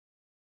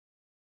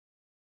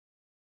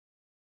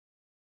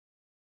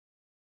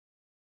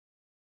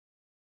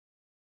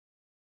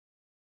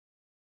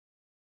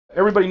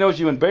Everybody knows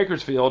you in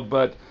Bakersfield,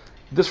 but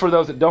this for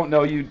those that don't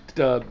know you,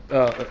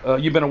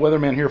 you've been a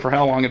weatherman here for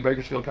how long in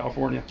Bakersfield,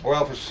 California?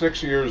 Well, for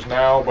 6 years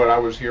now, but I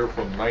was here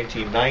from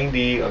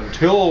 1990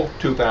 until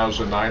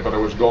 2009, but I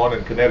was gone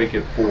in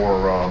Connecticut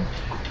for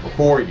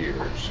 4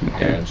 years.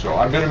 Okay. And so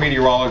I've been a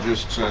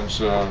meteorologist since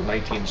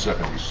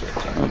 1976.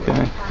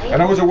 Okay.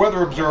 And I was a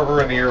weather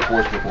observer in the Air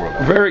Force before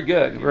that. Very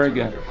good, very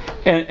good.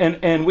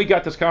 And we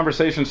got this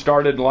conversation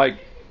started like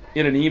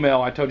in an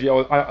email. I told you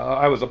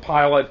I was a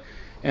pilot,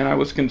 and I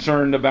was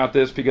concerned about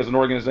this because an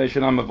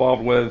organization I'm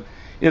involved with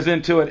is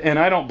into it, and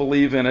I don't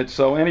believe in it.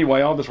 So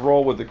anyway, I'll just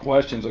roll with the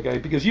questions, okay?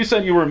 Because you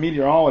said you were a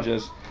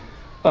meteorologist.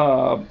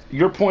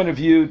 Your point of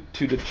view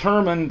to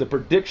determine the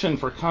prediction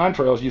for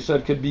contrails, you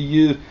said, could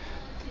be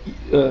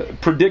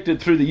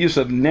predicted through the use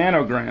of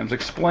nanograms.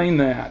 Explain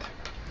that.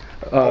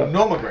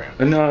 Nomograms.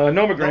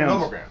 Nomograms.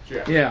 Nomograms,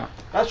 yeah. Yeah.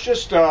 That's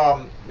just,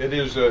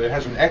 it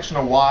has an X and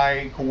a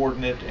Y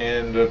coordinate,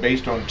 and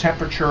based on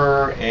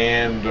temperature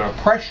and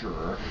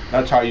pressure,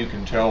 that's how you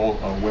can tell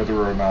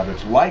whether or not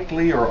it's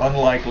likely or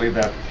unlikely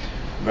that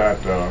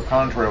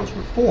contrails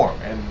would form.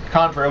 And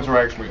contrails are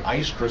actually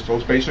ice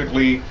crystals,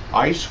 basically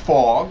ice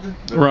fog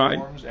that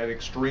forms at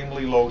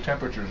extremely low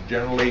temperatures,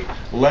 generally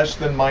less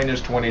than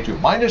 -22.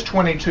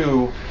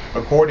 -22,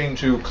 according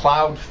to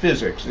cloud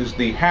physics, is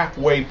the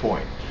halfway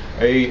point.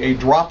 A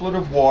droplet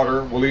of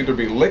water will either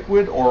be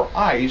liquid or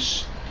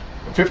ice.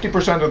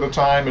 50% of the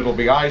time it'll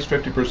be ice,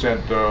 50%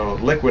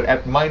 liquid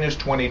at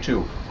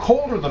 -22.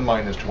 Colder than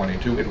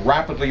 -22, it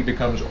rapidly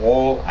becomes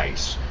all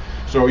ice.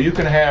 So you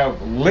can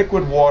have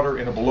liquid water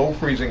in a below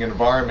freezing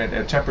environment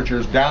at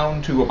temperatures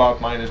down to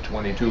about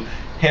 -22.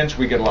 Hence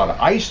we get a lot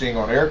of icing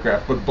on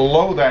aircraft, but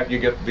below that you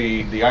get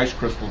the ice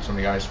crystals and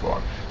the ice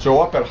fog.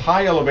 So up at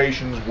high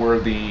elevations where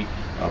the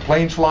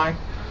planes fly,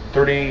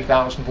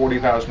 30,000,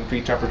 40,000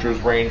 feet, temperatures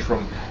range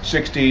from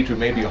 60 to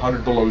maybe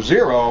 100 below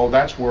zero.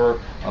 That's where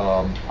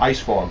ice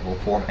fog will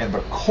form. And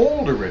the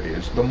colder it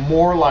is, the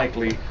more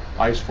likely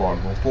ice fog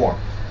will form.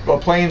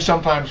 But planes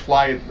sometimes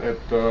fly at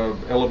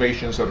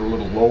elevations that are a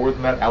little lower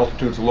than that,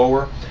 altitudes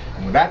lower.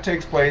 And when that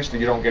takes place,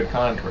 you don't get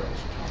contrails.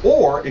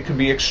 Or it can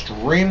be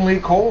extremely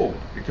cold.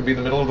 It could be in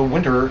the middle of the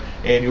winter,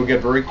 and you'll get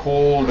very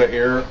cold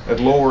air at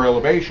lower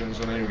elevations,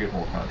 and then you'll get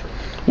more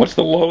contrails. What's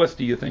the lowest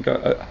do you think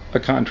a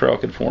contrail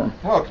could form?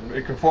 Well,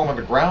 it can form on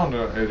the ground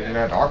in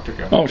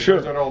Antarctica. Oh, sure. It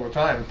does that all the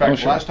time. In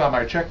fact, last time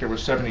I checked, it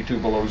was 72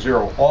 below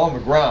zero on the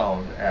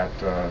ground at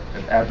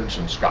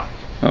Atherton, Scott.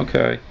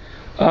 Okay.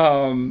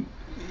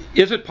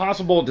 Is it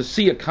possible to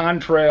see a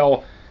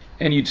contrail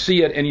and you'd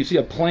see it and you see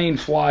a plane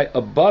fly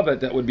above it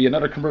that would be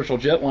another commercial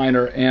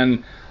jetliner,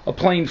 and a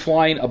plane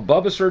flying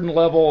above a certain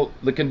level,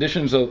 the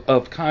conditions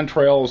of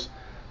contrails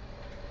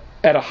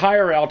at a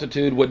higher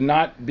altitude would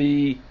not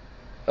be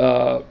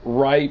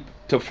ripe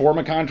to form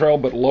a contrail,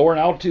 but lower in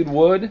altitude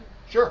would?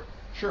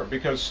 Sure,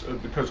 because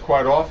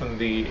quite often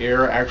the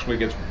air actually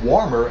gets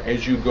warmer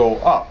as you go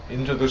up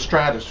into the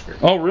stratosphere.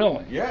 Oh,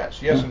 really?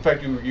 Yes. In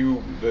fact,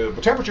 the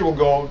temperature will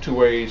go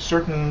to a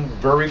certain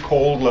very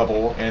cold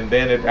level, and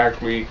then it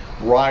actually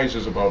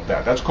rises above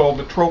that. That's called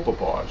the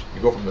tropopause.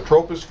 You go from the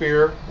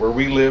troposphere, where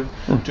we live,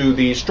 to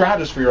the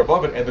stratosphere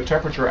above it, and the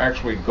temperature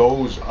actually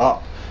goes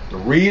up. The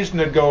reason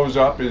it goes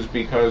up is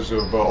because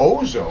of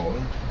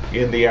ozone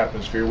in the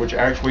atmosphere, which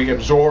actually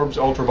absorbs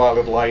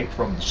ultraviolet light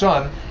from the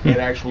sun and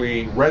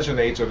actually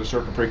resonates at a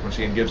certain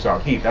frequency and gives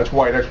out heat. That's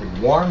why it actually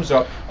warms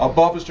up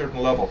above a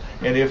certain level.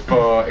 And if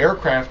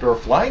aircraft are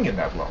flying in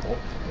that level,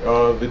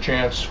 the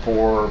chance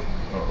for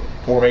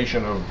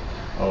formation of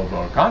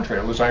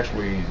contrail is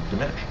actually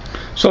diminished.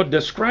 So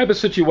describe a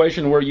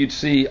situation where you'd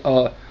see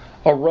a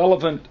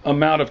relevant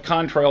amount of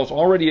contrails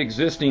already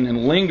existing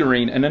and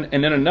lingering, and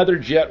then another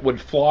jet would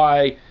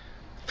fly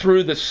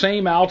through the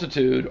same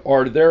altitude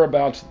or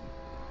thereabouts,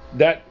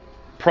 that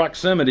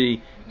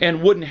proximity,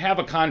 and wouldn't have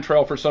a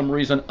contrail for some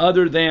reason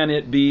other than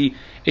it be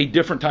a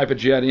different type of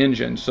jet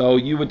engine. So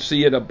you would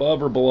see it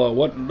above or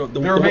below.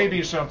 There may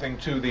be something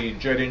to the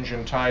jet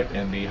engine type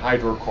and the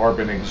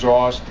hydrocarbon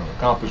exhaust and the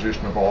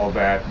composition of all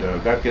that.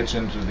 That gets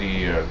into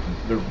the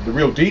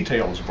real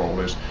details of all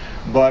this.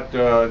 But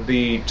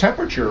the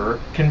temperature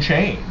can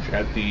change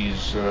at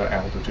these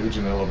altitudes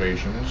and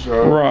elevations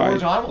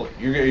horizontally.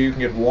 You can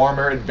get warm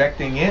air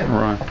advecting in,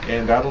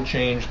 and that'll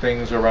change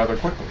things rather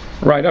quickly.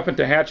 Right, up at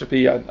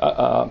Tehachapi,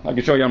 I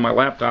can show you on my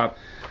laptop.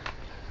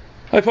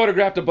 I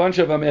photographed a bunch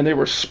of them, and they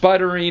were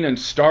sputtering and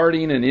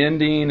starting and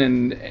ending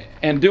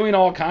and doing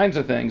all kinds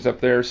of things up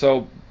there.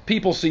 So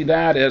people see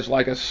that as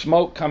like a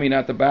smoke coming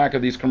out the back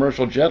of these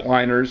commercial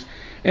jetliners,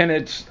 and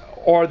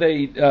or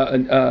they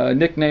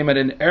nickname it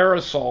an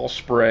aerosol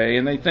spray,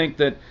 and they think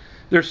that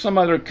there's some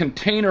other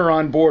container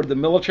on board the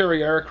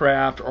military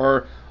aircraft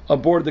or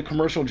aboard the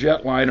commercial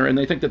jetliner, and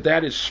they think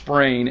that is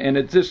spraying. And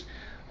it's just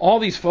all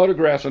these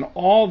photographs and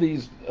all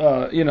these,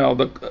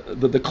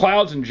 the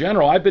clouds in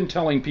general. I've been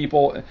telling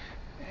people,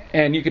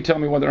 and you can tell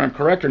me whether I'm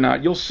correct or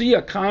not, you'll see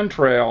a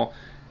contrail,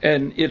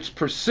 and it's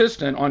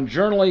persistent on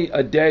generally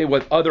a day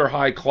with other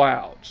high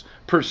clouds,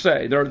 per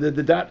se.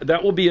 That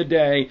will be a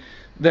day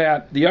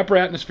that the upper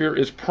atmosphere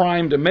is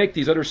primed to make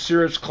these other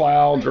cirrus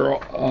clouds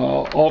or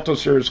alto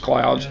cirrus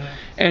clouds,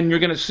 and you're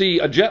going to see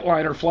a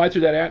jetliner fly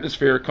through that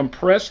atmosphere,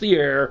 compress the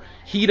air,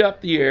 heat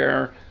up the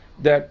air,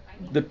 that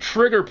the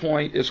trigger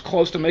point is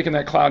close to making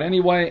that cloud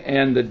anyway,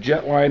 and the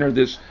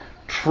jetliner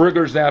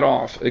triggers that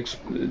off.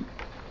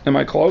 Am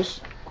I close?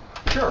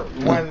 Sure.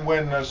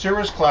 When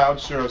cirrus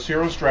clouds,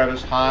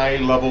 cirrostratus,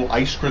 high-level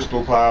ice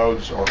crystal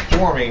clouds are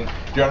forming,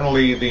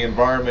 generally the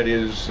environment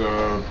is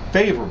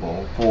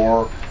favorable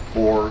for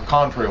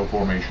contrail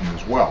formation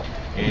as well.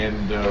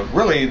 And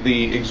really,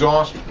 the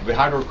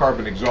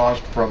hydrocarbon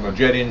exhaust from a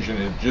jet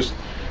engine, it just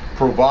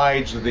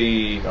provides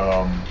the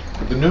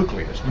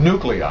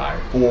nuclei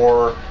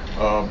for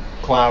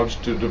clouds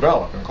to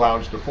develop and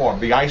clouds to form.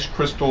 The ice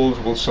crystals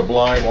will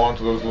sublime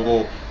onto those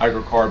little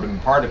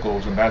hydrocarbon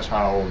particles, and that's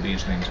how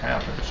these things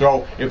happen.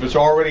 So if it's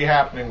already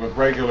happening with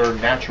regular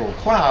natural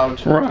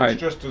clouds, right,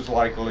 it's just as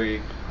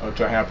likely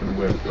to happen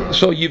with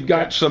so you've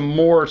got jets. some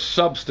more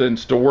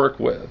substance to work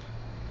with.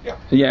 Yeah.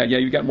 Yeah,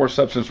 you've got more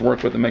substance to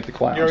work with to make the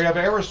clouds. You have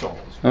aerosols,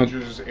 which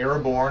is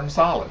airborne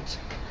solids.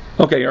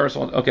 Okay,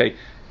 aerosol. Okay.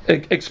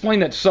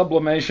 Explain that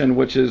sublimation,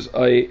 which is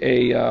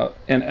an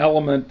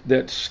element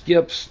that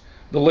skips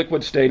the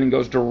liquid state and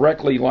goes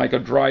directly like a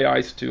dry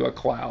ice to a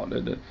cloud.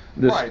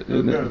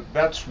 Right.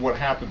 That's what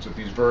happens at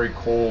these very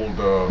cold.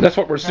 That's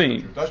what we're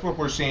seeing. That's what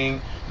we're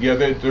seeing. Yeah,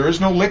 there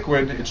is no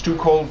liquid. It's too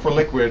cold for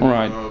liquid.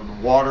 Right.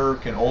 Water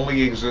can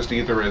only exist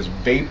either as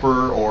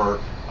vapor or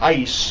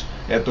ice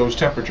at those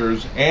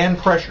temperatures and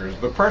pressures.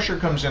 The pressure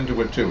comes into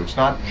it too. It's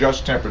not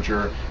just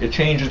temperature. It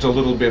changes a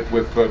little bit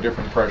with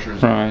different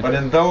pressures. Right. But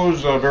in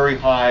those very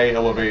high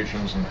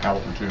elevations and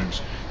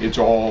altitudes, it's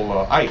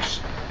all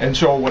ice. And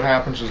so what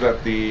happens is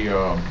that the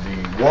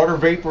water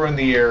vapor in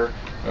the air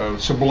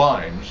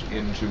sublimes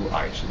into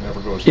ice. It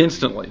never goes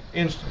instantly.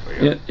 Instantly.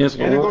 And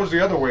it goes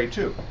the other way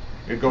too.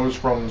 It goes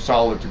from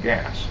solid to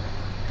gas.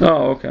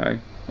 Oh, okay.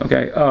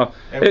 Okay.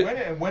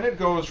 And when it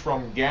goes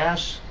from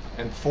gas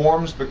and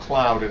forms the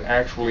cloud, it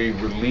actually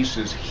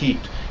releases heat.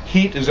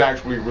 Heat is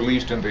actually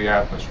released into the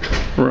atmosphere.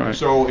 Right.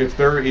 So if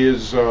there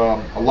is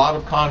a lot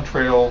of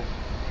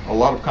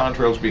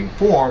contrails being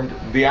formed,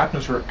 the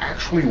atmosphere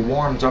actually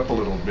warms up a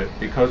little bit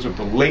because of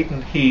the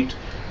latent heat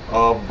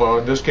of,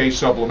 in this case,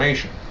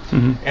 sublimation.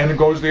 And it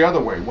goes the other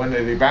way. When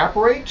it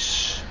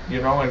evaporates,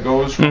 and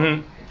goes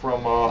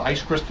from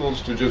ice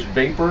crystals to just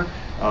vapor,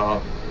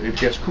 it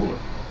gets cooler.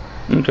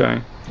 Okay.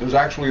 There's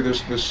actually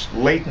this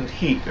latent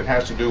heat that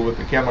has to do with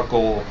the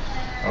chemical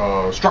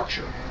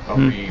structure of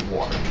the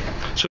water.